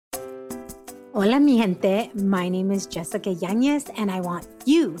Hola, mi gente. My name is Jessica Yanez, and I want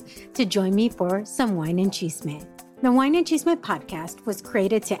you to join me for some Wine and Chisme. The Wine and Chisme podcast was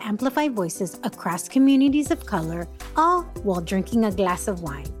created to amplify voices across communities of color, all while drinking a glass of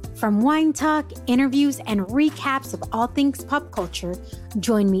wine. From wine talk, interviews, and recaps of all things pop culture,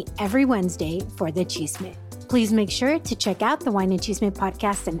 join me every Wednesday for the Chisme. Please make sure to check out the Wine and Chisme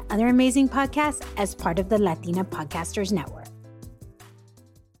podcast and other amazing podcasts as part of the Latina Podcasters Network.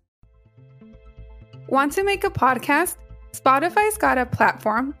 Want to make a podcast? Spotify's got a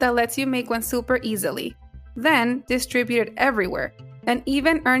platform that lets you make one super easily, then distribute it everywhere, and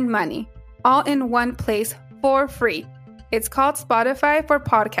even earn money, all in one place for free. It's called Spotify for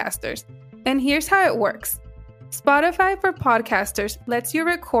Podcasters, and here's how it works. Spotify for Podcasters lets you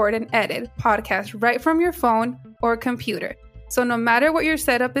record and edit podcasts right from your phone or computer, so no matter what your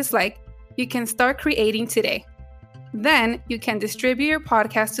setup is like, you can start creating today. Then you can distribute your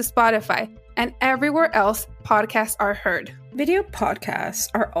podcast to Spotify and everywhere else podcasts are heard. Video podcasts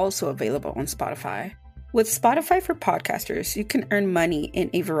are also available on Spotify. With Spotify for Podcasters, you can earn money in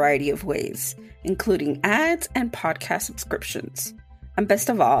a variety of ways, including ads and podcast subscriptions. And best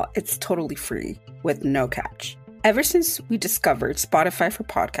of all, it's totally free with no catch. Ever since we discovered Spotify for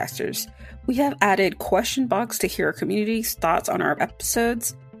Podcasters, we have added question box to hear our community's thoughts on our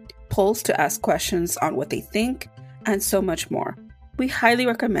episodes, polls to ask questions on what they think, and so much more. We highly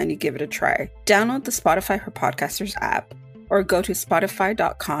recommend you give it a try. Download the Spotify for Podcasters app or go to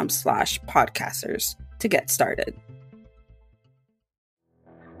spotify.com/podcasters to get started.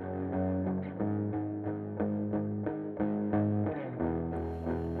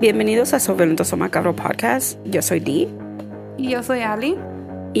 Bienvenidos a Sobre el Toso Macabro Podcast. Yo soy Dee. Y yo soy Ali.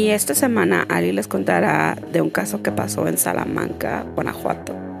 Y esta semana Ali les contará de un caso que pasó en Salamanca,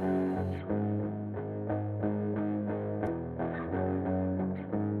 Guanajuato.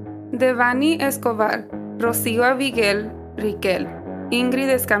 Devani Escobar, Rocío Abigail Riquel, Ingrid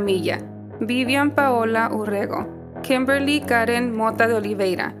Escamilla, Vivian Paola Urrego, Kimberly Karen Mota de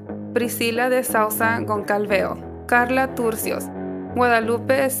Oliveira, Priscila de Sousa Goncalveo, Carla Turcios,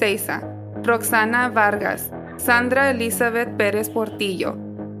 Guadalupe Ezeiza, Roxana Vargas, Sandra Elizabeth Pérez Portillo,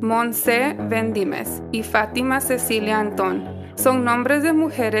 Monse Vendimes y Fátima Cecilia Antón son nombres de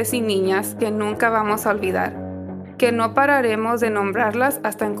mujeres y niñas que nunca vamos a olvidar, que no pararemos de nombrarlas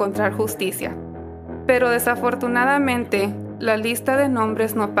hasta encontrar justicia. Pero desafortunadamente, la lista de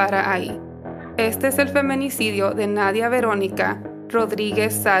nombres no para ahí. Este es el feminicidio de Nadia Veronica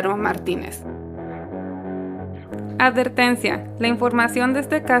Rodríguez Saro Martínez. Advertencia: la información de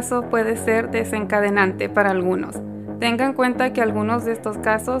este caso puede ser desencadenante para algunos. Tengan en cuenta que algunos de estos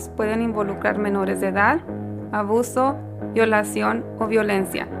casos pueden involucrar menores de edad, abuso, violación o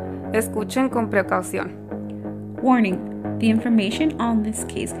violencia. Escuchen con precaución. Warning: the information on this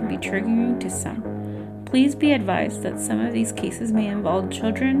case can be triggering to some. Please be advised that some of these cases may involve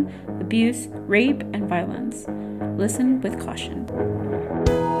children, abuse, rape, and violence. Listen with caution.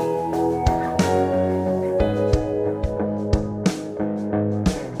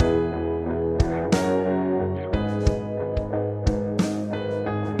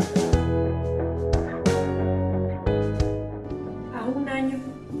 A un año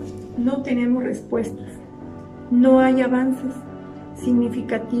no tenemos respuestas. No hay avances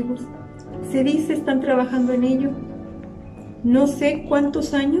significativos. Se dice están trabajando en ello. No sé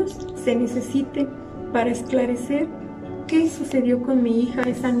cuántos años se necesite para esclarecer qué sucedió con mi hija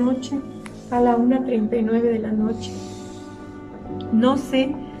esa noche a la 1:39 de la noche. No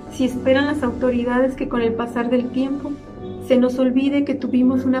sé si esperan las autoridades que con el pasar del tiempo se nos olvide que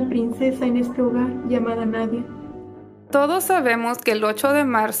tuvimos una princesa en este hogar llamada Nadia. Todos sabemos que el 8 de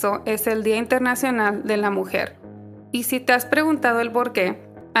marzo es el Día Internacional de la Mujer. Y si te has preguntado el por qué,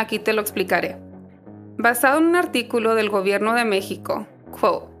 aquí te lo explicaré. Basado en un artículo del Gobierno de México,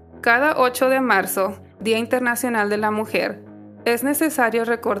 quote, cada 8 de marzo, Día Internacional de la Mujer, es necesario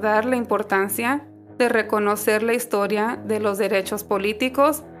recordar la importancia de reconocer la historia de los derechos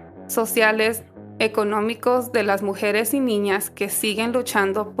políticos, sociales, económicos de las mujeres y niñas que siguen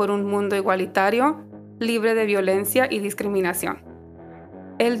luchando por un mundo igualitario, libre de violencia y discriminación.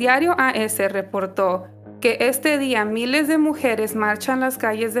 El diario AS reportó que este día miles de mujeres marchan las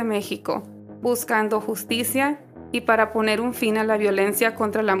calles de México buscando justicia y para poner un fin a la violencia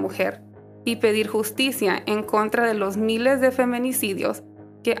contra la mujer y pedir justicia en contra de los miles de feminicidios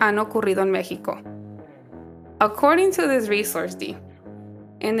que han ocurrido en México. According to this resource,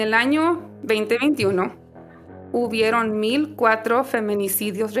 en el año 2021 hubieron 1,004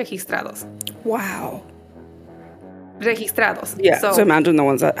 feminicidios registrados. Wow. Registrados. Yeah, so imagine the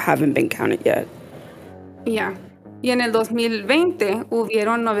ones that haven't been counted yet. Yeah. Y en el 2020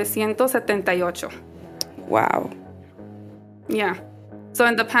 hubieron 978. Wow. Yeah. So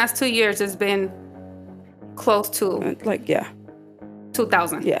in the past 2 years, it's been close to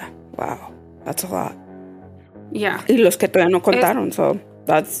 2,000. Yeah. Wow. That's a lot. Yeah. Y los que todavía no contaron, so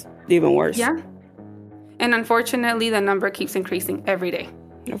that's even worse. Yeah. And unfortunately, the number keeps increasing every day.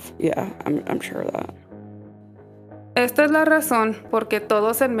 Yeah, I'm sure of that. Esta es la razón por que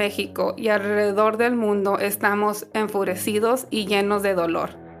todos en México y alrededor del mundo estamos enfurecidos y llenos de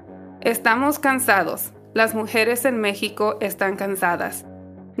dolor. Estamos cansados. Las mujeres en México están cansadas.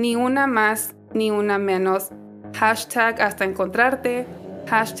 Ni una más, ni una menos. Hashtag hasta encontrarte.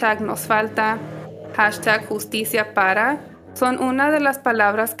 Hashtag nos falta. Hashtag justicia para. Son una de las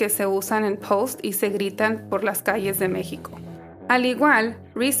palabras que se usan en post y se gritan por las calles de México. Al igual,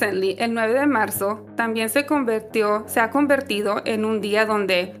 recently, el 9 de marzo, también se ha convertido en un día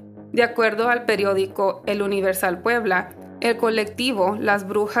donde, de acuerdo al periódico El Universal Puebla, el colectivo Las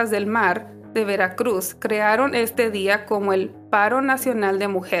Brujas del Mar de Veracruz crearon este día como el Paro Nacional de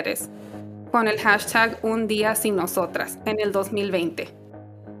Mujeres, con el hashtag Un Día Sin Nosotras, en el 2020.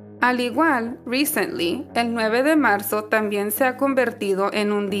 Al igual, recently, el 9 de marzo también se ha convertido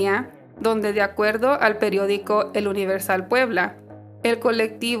en un día donde, de acuerdo al periódico El Universal Puebla, el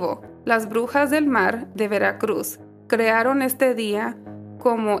colectivo Las Brujas del Mar de Veracruz crearon este día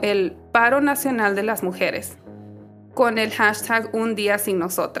como el Paro Nacional de las Mujeres, con el hashtag Un Día Sin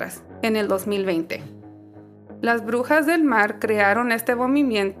Nosotras, en el 2020. Las Brujas del Mar crearon este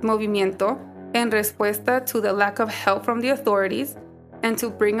movimiento en respuesta to the lack of help from the authorities and to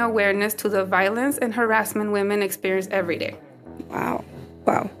bring awareness to the violence and harassment women experience every day. Wow.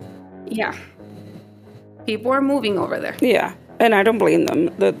 Yeah. People are moving over there. Yeah, and I don't blame them.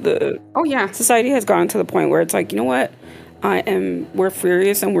 Oh, yeah. Society has gotten to the point where it's like, you know what? We're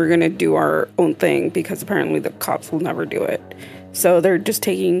furious and we're going to do our own thing because apparently the cops will never do it. So they're just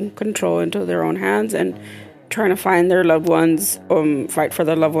taking control into their own hands and trying to find their loved ones, fight for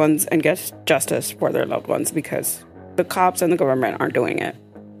their loved ones and get justice for their loved ones because the cops and the government aren't doing it.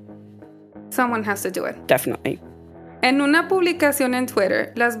 Someone has to do it. Definitely. En una publicación en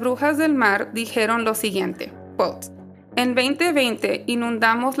Twitter, las Brujas del Mar dijeron lo siguiente, quote, en 2020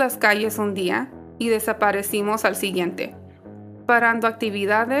 inundamos las calles un día y desaparecimos al siguiente, parando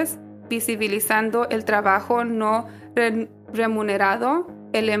actividades, visibilizando el trabajo no remunerado,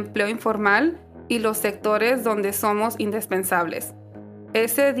 el empleo informal y los sectores donde somos indispensables.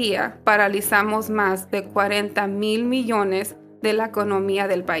 Ese día paralizamos más de 40 mil millones de la economía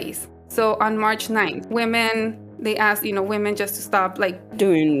del país. So on March 9th, they asked, women just to stop,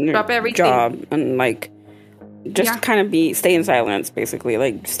 doing drop their everything. job and, just kind of stay in silence,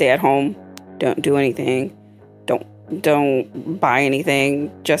 basically. Stay at home, don't do anything, don't buy anything.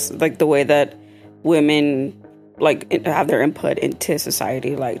 Just, the way that women, have their input into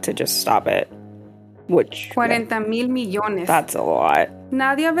society, to just stop it. Which, 40 mil millones. That's a lot.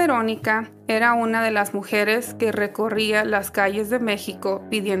 Nadia Veronica era una de las mujeres que recorría las calles de México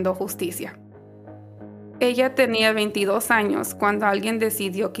pidiendo justicia. Ella tenía 22 años cuando alguien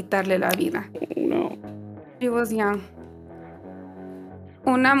decidió quitarle la vida. No. She was young.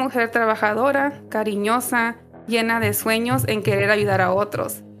 Una mujer trabajadora, cariñosa, llena de sueños en querer ayudar a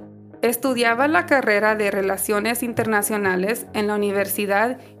otros. Estudiaba la carrera de Relaciones Internacionales en la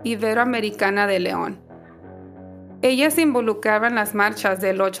Universidad Iberoamericana de León. Ella se involucraba en las marchas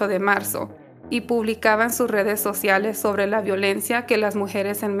del 8 de marzo y publicaba en sus redes sociales sobre la violencia que las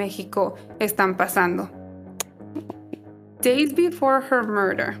mujeres en México están pasando. Days before her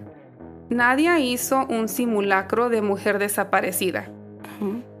murder, Nadia hizo un simulacro de mujer desaparecida.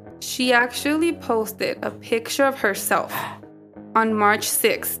 She actually posted a picture of herself on March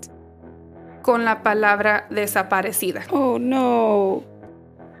 6th con la palabra desaparecida. Oh, no.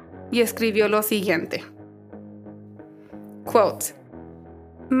 Y escribió lo siguiente. Quote,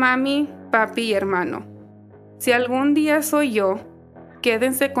 Mami, papi y hermano, si algún día soy yo,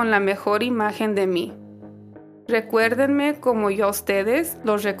 quédense con la mejor imagen de mí. Recuérdenme como yo a ustedes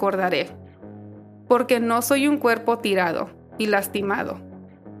los recordaré. Porque no soy un cuerpo tirado y lastimado.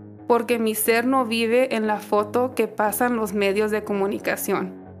 Porque mi ser no vive en la foto que pasan los medios de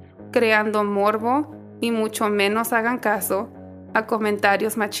comunicación, creando morbo y mucho menos hagan caso a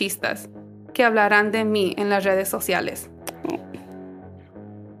comentarios machistas que hablarán de mí en las redes sociales.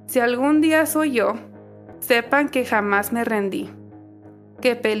 Si algún día soy yo, sepan que jamás me rendí,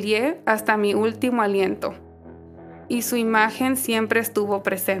 que peleé hasta mi último aliento y su imagen siempre estuvo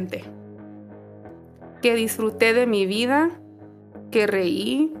presente, que disfruté de mi vida, que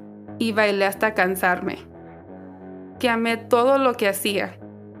reí y bailé hasta cansarme, que amé todo lo que hacía,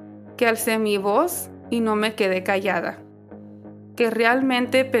 que alcé mi voz y no me quedé callada, que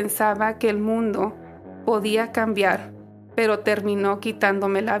realmente pensaba que el mundo podía cambiar, pero terminó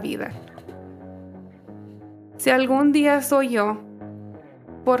quitándome la vida. Si algún día soy yo,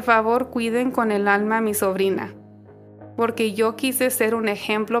 por favor cuiden con el alma a mi sobrina, porque yo quise ser un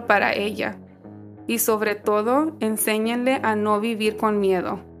ejemplo para ella, y sobre todo enséñenle a no vivir con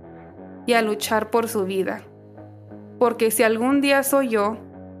miedo y a luchar por su vida, porque si algún día soy yo,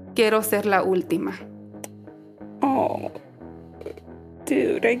 quiero ser la última. Oh,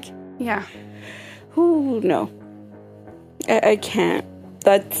 dude, Yeah. Oh, no. I can't.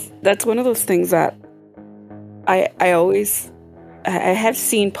 That's one of those things that I have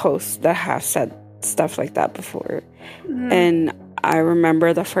seen posts that have said stuff like that before. Mm. And I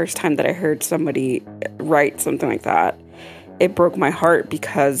remember the first time that I heard somebody write something like that, it broke my heart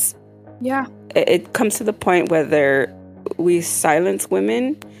because it comes to the point whether we silence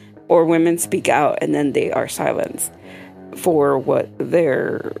women or women speak out and then they are silenced for what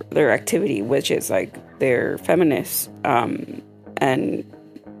their activity, which is like their feminist and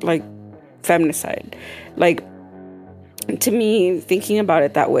like feminicide. Like, to me, thinking about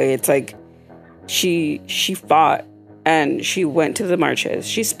it that way, it's like she fought and she went to the marches.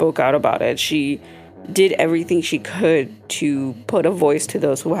 She spoke out about it. She did everything she could to put a voice to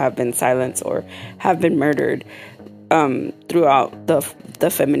those who have been silenced or have been murdered throughout the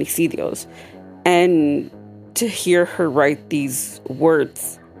feminicidios. And to hear her write these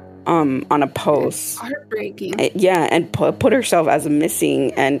words on a post, it's heartbreaking. And put herself as a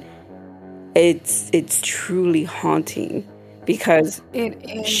missing, and it's truly haunting because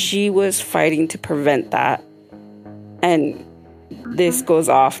she was fighting to prevent that, and this goes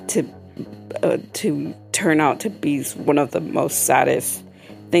off to turn out to be one of the most saddest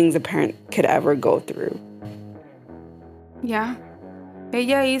things a parent could ever go through. Yeah.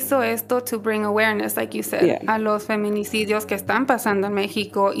 Ella hizo esto to bring awareness, like you said, a los feminicidios que están pasando en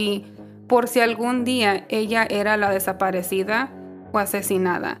México, y por si algún día ella era la desaparecida o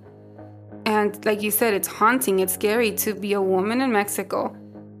asesinada. And like you said, it's haunting, it's scary to be a woman in Mexico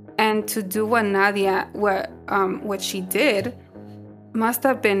and to do what Nadia, what she did must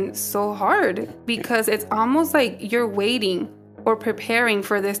have been so hard, because it's almost like you're waiting or preparing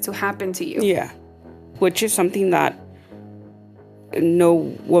for this to happen to you. Yeah, which is something that no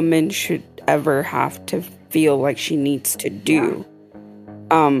woman should ever have to feel like she needs to do.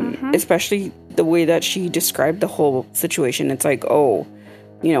 Especially the way that she described the whole situation. It's like, oh,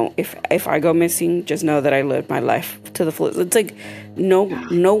 you know, if I go missing, just know that I lived my life to the fullest. It's like no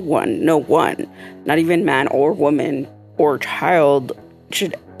one, not even man or woman or child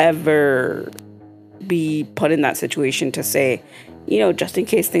should ever be put in that situation to say, you know, just in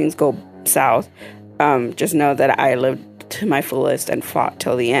case things go south, just know that I lived to my fullest and fought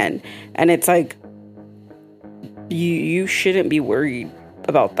till the end. And it's like, you shouldn't be worried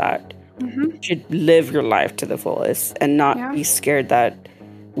about that. You should live your life to the fullest and not be scared that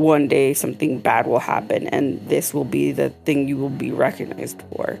one day something bad will happen and this will be the thing you will be recognized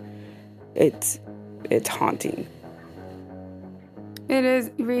for. It's haunting. It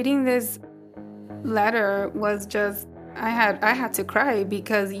is. Reading this letter was just, I had to cry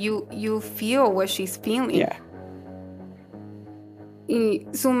because you feel what she's feeling. Yeah. Y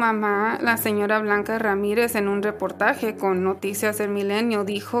su mamá, la señora Blanca Ramírez, en un reportaje con Noticias del Milenio,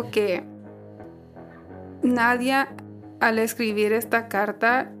 dijo que Nadia, al escribir esta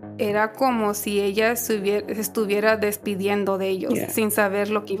carta, era como si ella estuviera despidiendo de ellos, sin saber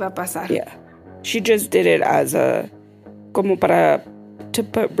lo que iba a pasar. Yeah. She just did it as como para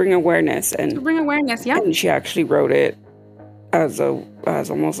bring awareness. And, to bring awareness, yeah. And she actually wrote it as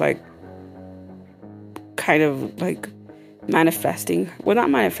almost like kind of like manifesting, well, not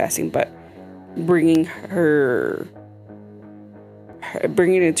manifesting, but bringing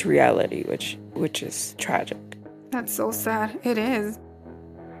it into reality, which is tragic. That's so sad. It is.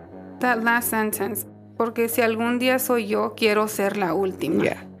 That last sentence, porque si algún día soy yo, quiero ser la última.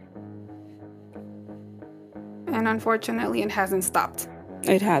 Yeah. And unfortunately, it hasn't stopped.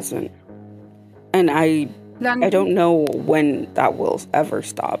 It hasn't. And I don't know when that will ever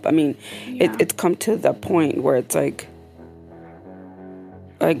stop. I mean, it's come to the point where it's like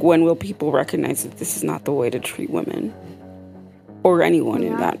when will people recognize that this is not the way to treat women or anyone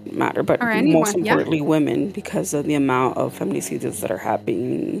in that matter, but most importantly women, because of the amount of feminicidios that are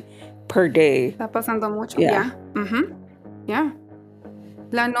happening per day. Está pasando mucho. Yeah.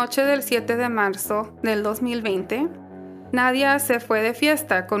 La noche del 7 de marzo del 2020, Nadia se fue de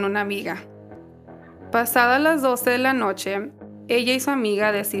fiesta con una amiga. Pasadas las 12 de la noche, ella y su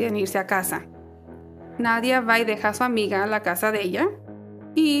amiga deciden irse a casa. Nadia va y deja a su amiga a la casa de ella,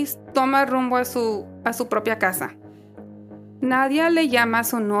 y toma rumbo a su propia casa. Nadia le llama a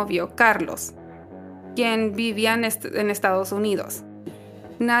su novio, Carlos, quien vivía en Estados Unidos.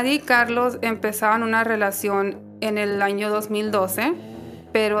 Nadia y Carlos empezaron una relación en el año 2012,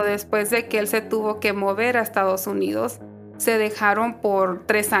 pero después de que él se tuvo que mover a Estados Unidos, se dejaron por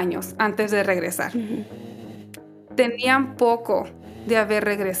 3 años antes de regresar. Tenían poco de haber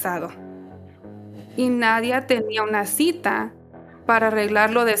regresado. Y Nadia tenía una cita para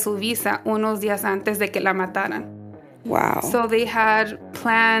arreglar lo de su visa unos días antes de que la mataran. Wow. So they had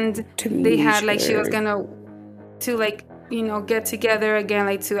planned, she was gonna to get together again,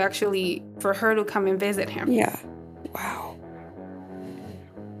 for her to come and visit him. Yeah. Wow.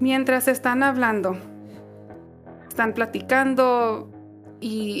 Mientras están hablando, están platicando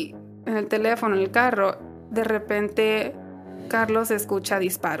y en el teléfono, en el carro, de repente Carlos escucha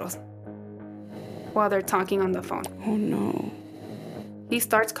disparos while they're talking on the phone. Oh no. He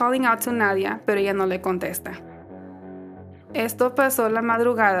starts calling out to Nadia, pero ella no le contesta. Esto pasó la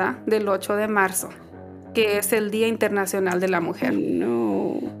madrugada del 8 de marzo, que es el Día Internacional de la Mujer. Oh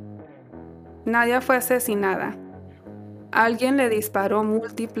no. Nadia fue asesinada. Alguien le disparó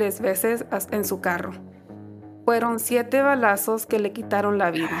múltiples veces en su carro. Fueron 7 balazos que le quitaron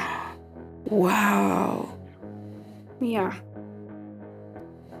la vida. Wow. Yeah.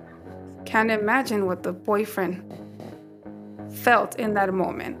 Can't imagine what the boyfriend felt in that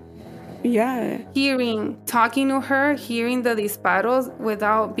moment. Yeah. Talking to her, hearing the disparos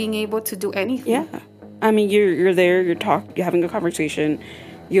without being able to do anything. Yeah. I mean, you're there, you're having a conversation,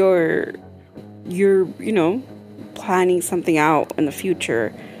 you're planning something out in the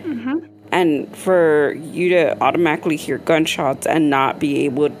future. Mm-hmm. And for you to automatically hear gunshots and not be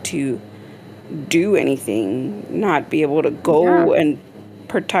able to do anything, not be able to go and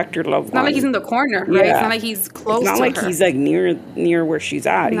protect your loved one. It's not like he's in the corner, right? Yeah. It's not like he's close to her. It's not like he's like near where she's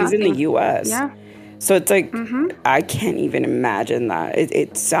at. Nothing. He's in the U.S. Yeah. So it's like, I can't even imagine that.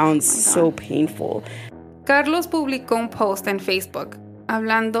 It sounds so painful. Carlos publicó un post en Facebook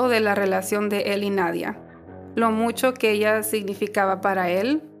hablando de la relación de él y Nadia, lo mucho que ella significaba para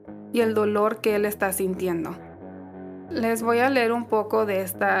él y el dolor que él está sintiendo. Les voy a leer un poco de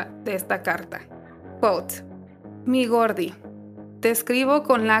esta carta. Quote: Mi Gordi, te escribo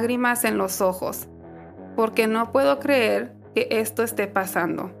con lágrimas en los ojos, porque no puedo creer que esto esté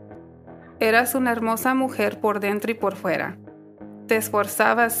pasando. Eras una hermosa mujer por dentro y por fuera. Te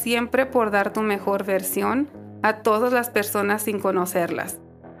esforzabas siempre por dar tu mejor versión a todas las personas sin conocerlas.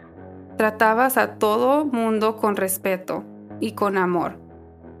 Tratabas a todo mundo con respeto y con amor.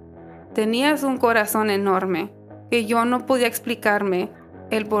 Tenías un corazón enorme que yo no podía explicarme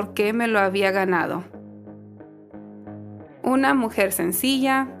el por qué me lo había ganado. Una mujer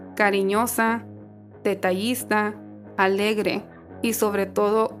sencilla, cariñosa, detallista, alegre y sobre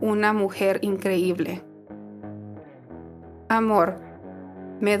todo una mujer increíble. Amor,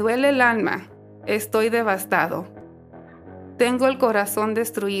 me duele el alma, estoy devastado. Tengo el corazón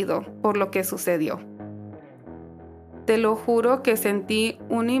destruido por lo que sucedió. Te lo juro que sentí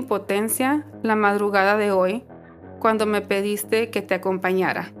una impotencia la madrugada de hoy cuando me pediste que te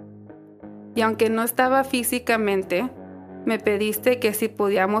acompañara. Y aunque no estaba físicamente, me pediste que si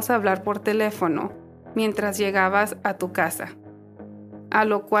podíamos hablar por teléfono mientras llegabas a tu casa, a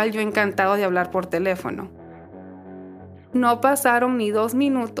lo cual yo encantado de hablar por teléfono. No pasaron ni 2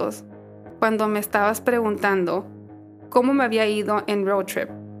 minutos cuando me estabas preguntando cómo me había ido en road trip,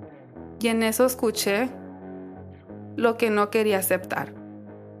 y en eso escuché lo que no quería aceptar.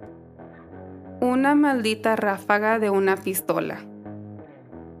 Una maldita ráfaga de una pistola.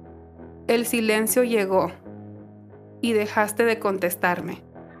 El silencio llegó y dejaste de contestarme.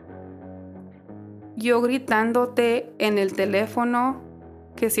 Yo gritándote en el teléfono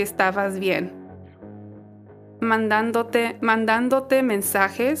que si estabas bien, mandándote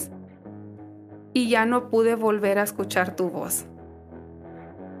mensajes y ya no pude volver a escuchar tu voz.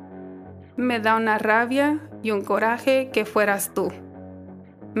 Me da una rabia y un coraje que fueras tú.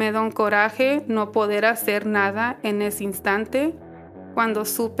 Me da un coraje no poder hacer nada en ese instante cuando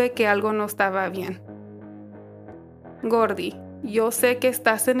supe que algo no estaba bien. Gordi, yo sé que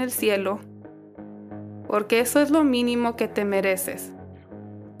estás en el cielo, porque eso es lo mínimo que te mereces.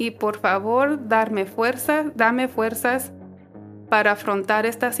 Y por favor, dame fuerzas para afrontar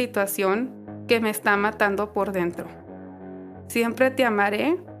esta situación que me está matando por dentro. Siempre te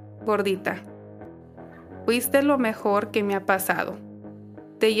amaré, gordita. Fuiste lo mejor que me ha pasado.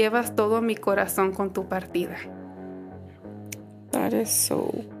 Te llevas todo mi corazón con tu partida. That is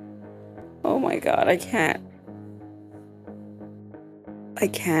so... Oh my God, I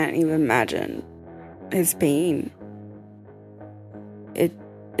can't even imagine his pain.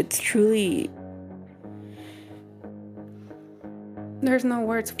 it's truly... There's no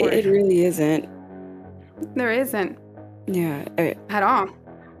words for it. It really isn't. There isn't. Yeah. At all.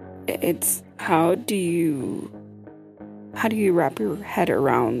 It's how do you wrap your head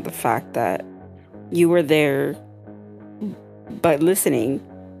around the fact that you were there but listening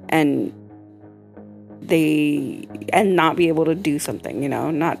and not be able to do something,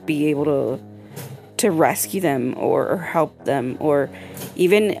 not be able to rescue them or help them or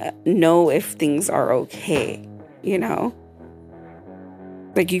even know if things are okay,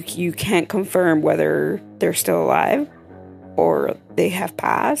 Like you can't confirm whether they're still alive or they have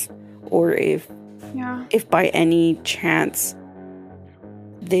passed, or if by any chance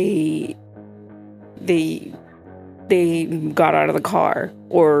they got out of the car,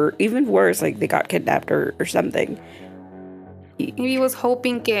 or even worse, like they got kidnapped or something. He was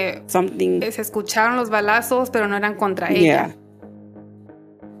hoping que something se escucharon los balazos, pero no eran contra ella. Yeah.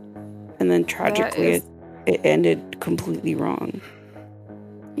 And then tragically, it ended completely wrong.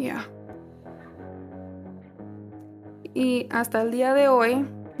 Yeah. Y hasta el día de hoy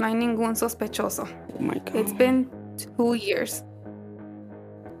no hay ningún sospechoso. Oh my God. It's been 2 years.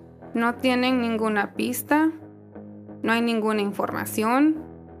 No tienen ninguna pista. No hay ninguna información.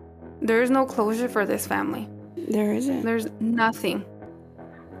 There is no closure for this family. There isn't. There's nothing.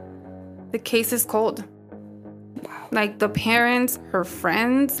 The case is cold. Wow. Like the parents, her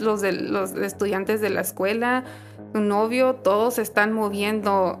friends, los estudiantes de la escuela, su novio, todos se están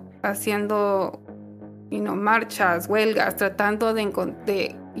moviendo, haciendo, marchas, huelgas, tratando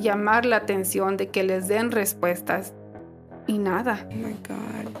de llamar la atención, de que les den respuestas. Y nada. Oh my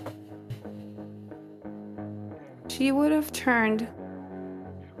God. She would have turned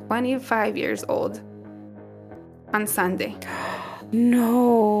 25 years old on Sunday.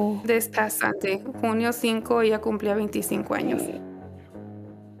 No. This past Sunday, junio 5, ella cumplía 25 años.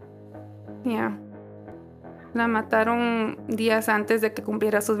 Yeah. La mataron días antes de que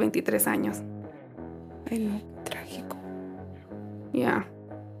cumpliera sus 23 años. Ay, no, trágico. Yeah.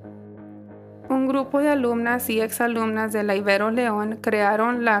 Un grupo de alumnas y exalumnas de la Ibero León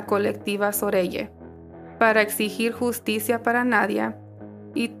crearon la colectiva Sorelle para exigir justicia para Nadia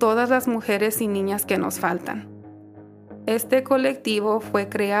y todas las mujeres y niñas que nos faltan. Este colectivo fue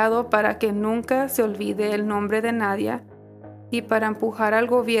creado para que nunca se olvide el nombre de Nadia y para empujar al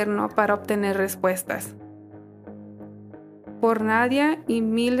gobierno para obtener respuestas. Por Nadia y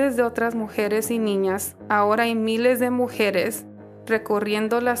miles de otras mujeres y niñas, ahora hay miles de mujeres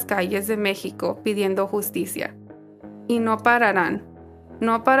recorriendo las calles de México pidiendo justicia. Y no pararán.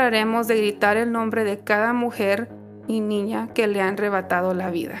 No pararemos de gritar el nombre de cada mujer y niña que le han arrebatado la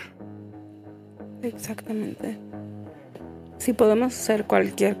vida. Exactamente. Si podemos hacer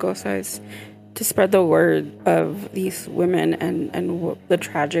cualquier cosa es to spread the word of these women and the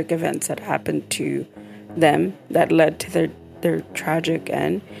tragic events that happened to them that led to their tragic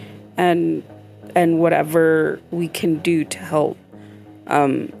end, and whatever we can do to help.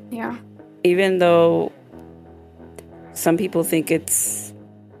 Even though some people think it's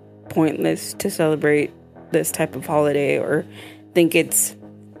pointless to celebrate this type of holiday or think it's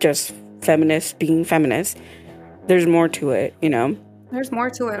just feminists being feminists, there's more to it, There's more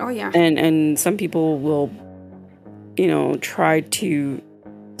to it, oh yeah. And some people will, try to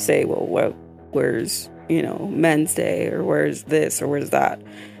say, well, where's, Men's Day, or where's this, or where's that?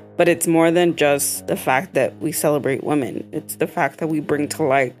 But it's more than just the fact that we celebrate women. It's the fact that we bring to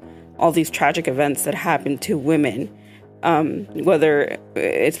light all these tragic events that happen to women, whether,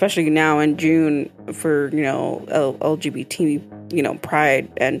 especially now in June for, LGBT, pride,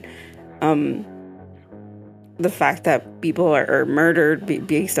 and the fact that people are murdered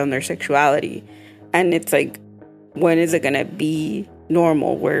based on their sexuality. And it's like, when is it going to be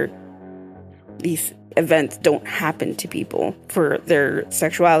normal where these events don't happen to people for their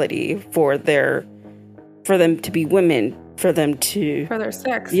sexuality, for them to be women, for them to... For their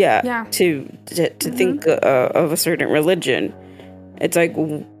sex. Yeah. To think of a certain religion. It's like,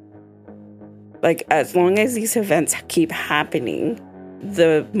 as long as these events keep happening,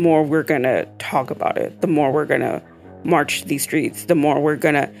 the more we're going to talk about it, the more we're going to march these streets, the more we're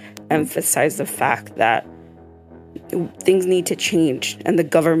going to emphasize the fact that things need to change and the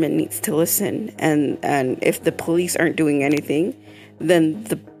government needs to listen. And if the police aren't doing anything, then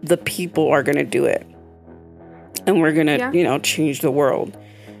the people are going to do it. And we're going to, change the world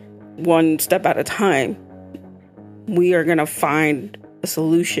one step at a time. We are going to find a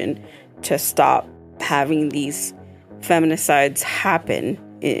solution to stop having these feminicides happen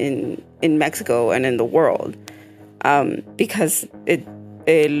in Mexico and in the world, because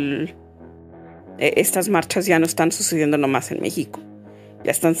estas marchas ya no están sucediendo nomás en México.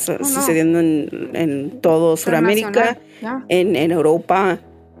 Ya están sucediendo en todo Sudamérica, en Europa,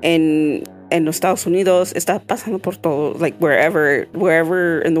 en los Estados Unidos. Está pasando por todo, like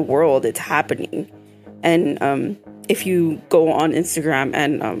wherever in the world it's happening. And if you go on Instagram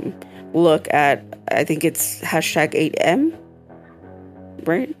and look at, I think it's hashtag 8M,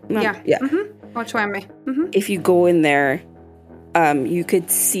 right? Yeah. Mm-hmm. 8M. Mm-hmm. If you go in there, you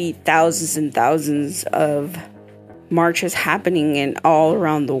could see thousands and thousands of marches happening in all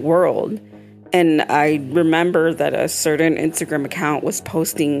around the world. And I remember that a certain Instagram account was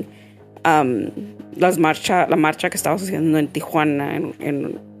posting la marcha que estaba sucediendo en Tijuana,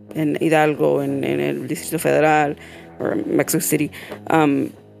 en Hidalgo, en el Distrito Federal, or Mexico City,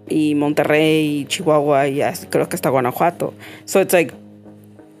 y Monterrey, y Chihuahua, y creo que hasta Guanajuato. So it's like,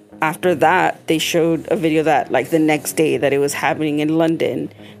 after that, they showed a video that, like, the next day that it was happening in London,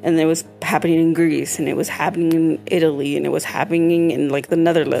 and it was happening in Greece, and it was happening in Italy, and it was happening in, like, the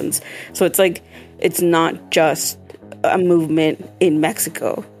Netherlands. So it's like, it's not just a movement in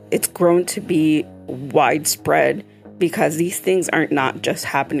Mexico. It's grown to be widespread because these things are not just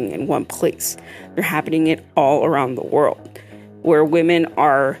happening in one place. They're happening all around the world, where women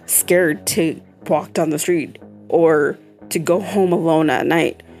are scared to walk down the street or to go home alone at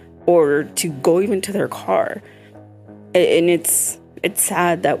night, or to go even to their car. And it's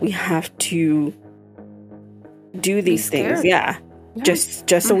sad that we have to do these things. Yeah. Just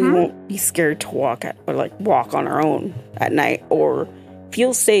so we won't be scared to walk on our own at night, or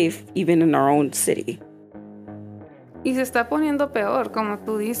feel safe even in our own city. Y se está poniendo peor, como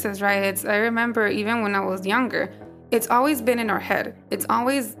tú dices, right? I remember even when I was younger, it's always been in our head. It's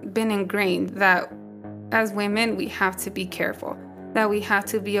always been ingrained that as women, we have to be careful, that we have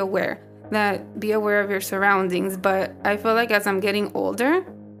to be aware of your surroundings. But I feel like as I'm getting older,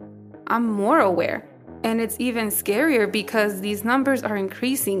 I'm more aware. And it's even scarier because these numbers are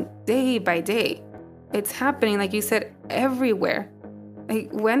increasing day by day. It's happening, like you said, everywhere.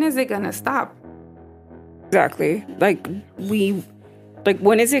 Like, when is it gonna stop? Exactly.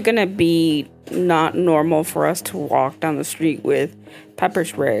 When is it gonna be not normal for us to walk down the street with pepper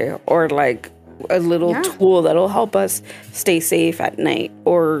spray, or like a little tool that'll help us stay safe at night,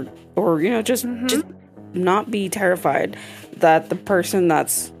 or just not be terrified that the person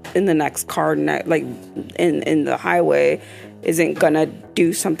that's in the next car, like in the highway, isn't gonna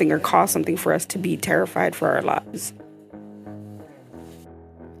do something or cause something for us to be terrified for our lives.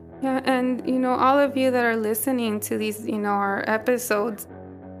 Yeah, and all of you that are listening to these, our episodes,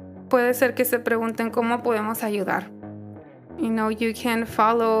 puede ser que se pregunten cómo podemos ayudar. You can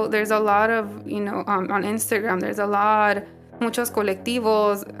follow, there's a lot of, on Instagram, there's muchos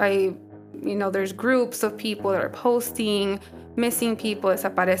colectivos, there's groups of people that are posting missing people,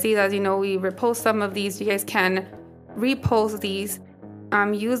 desaparecidas. We repost some of these. You guys can repost these.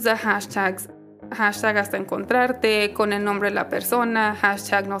 Use the hashtags, hashtag hasta encontrarte, con el nombre de la persona,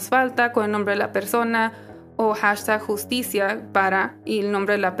 hashtag nos falta, con el nombre de la persona, o hashtag justicia para y el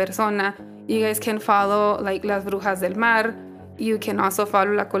nombre de la persona. You guys can follow like Las Brujas del Mar. You can also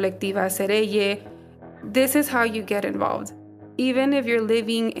follow La Colectiva Sereye. This is how you get involved. Even if you're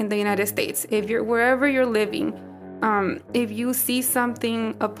living in the United States, if you're wherever you're living, if you see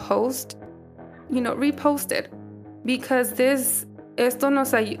something, a post, repost it, because esto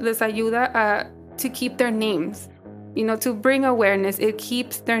les ayuda to keep their names, to bring awareness. It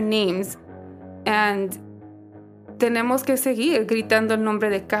keeps their names, and tenemos que seguir gritando el nombre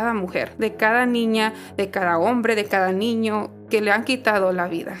de cada mujer, de cada niña, de cada hombre, de cada niño que le han quitado la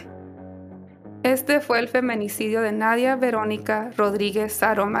vida. Este fue el feminicidio de Nadia Verónica Rodríguez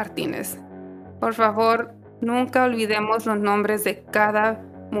Saro Martínez. Por favor, nunca olvidemos los nombres de cada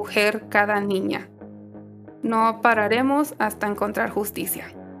mujer, cada niña. No pararemos hasta encontrar justicia.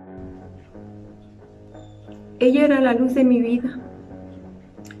 Ella era la luz de mi vida.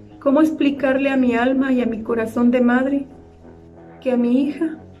 ¿Cómo explicarle a mi alma y a mi corazón de madre que a mi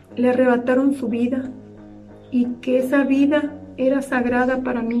hija le arrebataron su vida y que esa vida era sagrada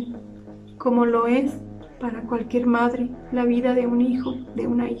para mí, como lo es para cualquier madre la vida de un hijo, de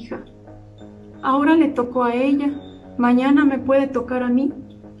una hija? Ahora le tocó a ella, mañana me puede tocar a mí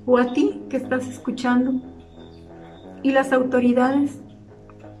o a ti que estás escuchando. Y las autoridades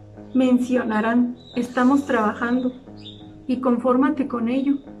mencionarán, estamos trabajando y confórmate con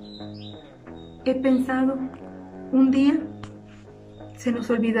ello. He pensado, un día se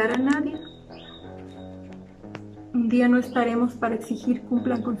nos olvidará Nadia. Un día no estaremos para exigir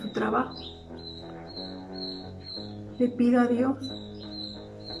cumplan con su trabajo. Le pido a Dios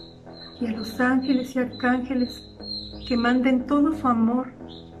y a los ángeles y arcángeles que manden todo su amor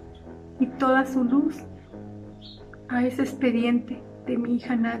y toda su luz a ese expediente de mi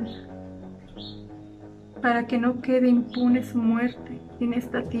hija Nadia, para que no quede impune su muerte en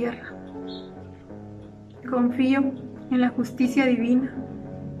esta tierra. Confío en la justicia divina,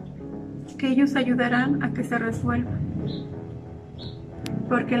 que ellos ayudarán a que se resuelva,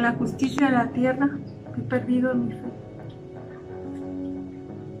 porque en la justicia de la tierra he perdido mi fe.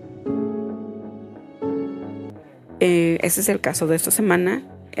 Ese es el caso de esta semana.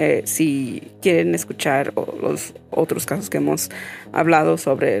 Si quieren escuchar los otros casos que hemos hablado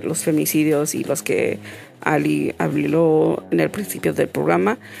sobre los feminicidios y los que Ali habló en el principio del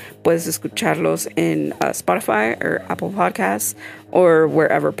programa, puedes escucharlos en Spotify or Apple Podcasts or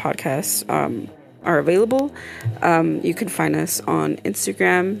wherever podcasts are available. You can find us on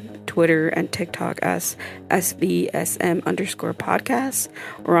Instagram, Twitter, and TikTok as SBSM_podcast,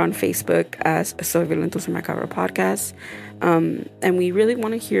 or on Facebook as Soy Violentos y Macabro Podcast. And we really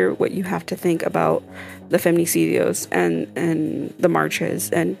want to hear what you have to think about the feminicidios and the marches.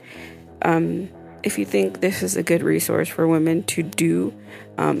 And if you think this is a good resource for women to do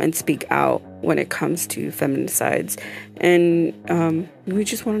and speak out when it comes to feminicides. And we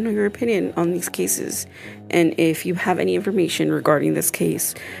just want to know your opinion on these cases. And if you have any information regarding this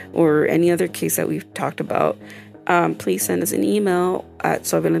case or any other case that we've talked about, please send us an email at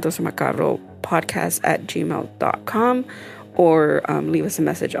soyviolentosymacabropodcast@gmail.com, or leave us a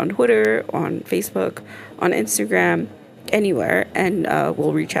message on Twitter, on Facebook, on Instagram, anywhere, and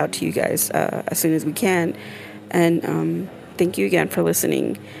we'll reach out to you guys as soon as we can. And thank you again for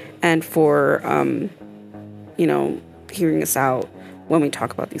listening and for hearing us out when we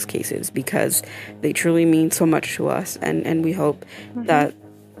talk about these cases, because they truly mean so much to us, and we hope that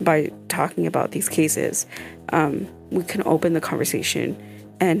by talking about these cases, we can open the conversation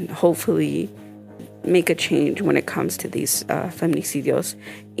and hopefully make a change when it comes to these feminicidios,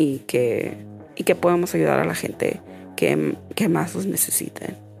 y que podamos ayudar a la gente que más los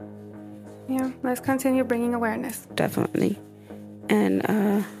necesiten. Yeah, let's continue bringing awareness. Definitely. And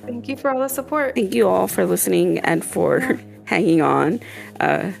thank you for all the support. Thank you all for listening and for hanging on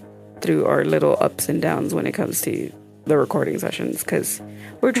through our little ups and downs when it comes to the recording sessions, because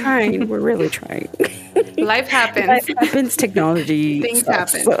we're trying. We're really trying. Life happens. Life happens. Technology. Things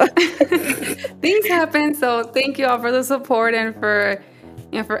happen. So. Things happen. So thank you all for the support and for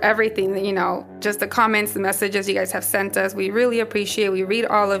everything, just the comments, the messages you guys have sent us. We really appreciate it. We read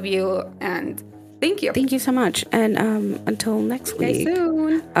all of you, and thank you. Thank you so much. And until next week. See you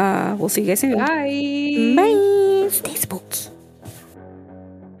soon. We'll see you guys soon. Bye. Bye.